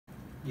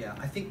Yeah,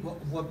 I think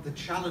what the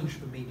challenge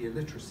for media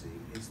literacy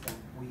is that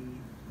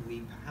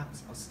we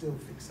perhaps are still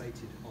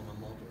fixated on a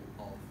model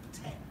of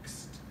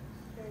text,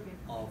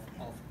 of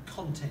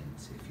content,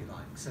 if you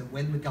like. So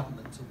when the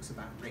government talks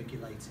about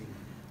regulating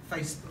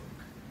Facebook,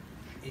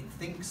 it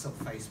thinks of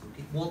Facebook,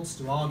 it wants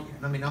to argue,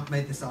 and I mean, I've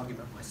made this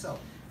argument myself,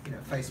 you know,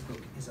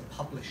 Facebook is a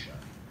publisher,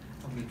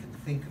 and we can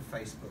think of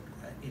Facebook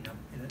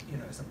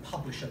as a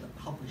publisher that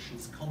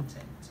publishes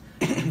content,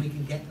 and we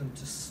can get them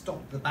to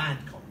stop the bad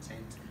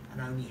content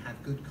and only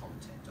have good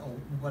content, or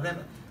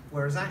whatever.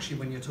 Whereas actually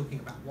when you're talking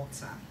about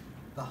WhatsApp,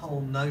 the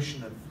whole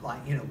notion of,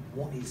 like, you know,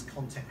 what is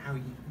content, how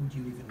would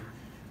you even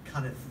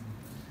kind of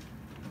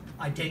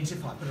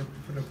identify,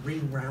 put a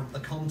ring around the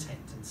content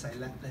and say,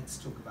 let's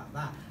talk about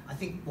that. I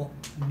think what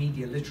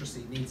media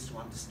literacy needs to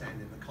understand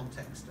in the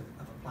context of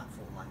a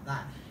platform like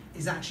that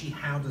is actually,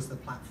 how does the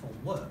platform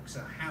work?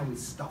 So how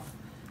is stuff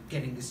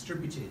getting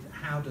distributed?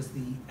 How does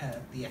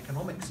the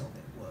economics of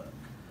it work?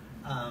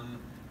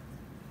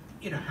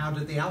 You know, how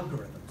do the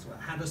algorithms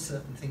work? How do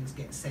certain things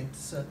get sent to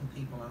certain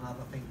people and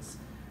other things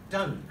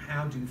don't?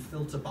 How do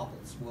filter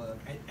bubbles work,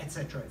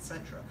 etc.,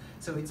 etc.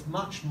 So it's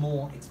much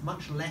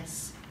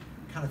less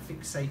kind of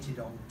fixated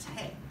on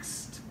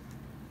text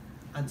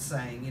and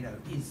saying, you know,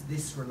 is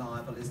this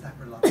reliable, is that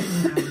reliable,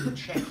 how do we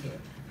check it,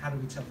 how do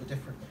we tell the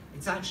difference?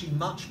 It's actually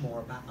much more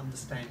about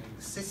understanding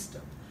the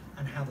system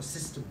and how the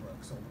system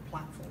works, or the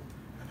platform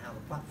and how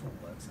the platform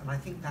works. And I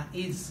think that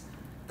is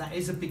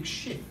a big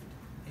shift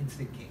in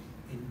thinking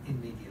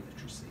in media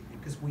literacy,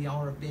 because we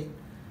are a bit,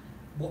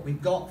 what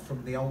we've got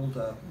from the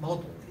older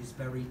model is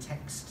very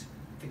text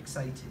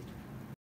fixated.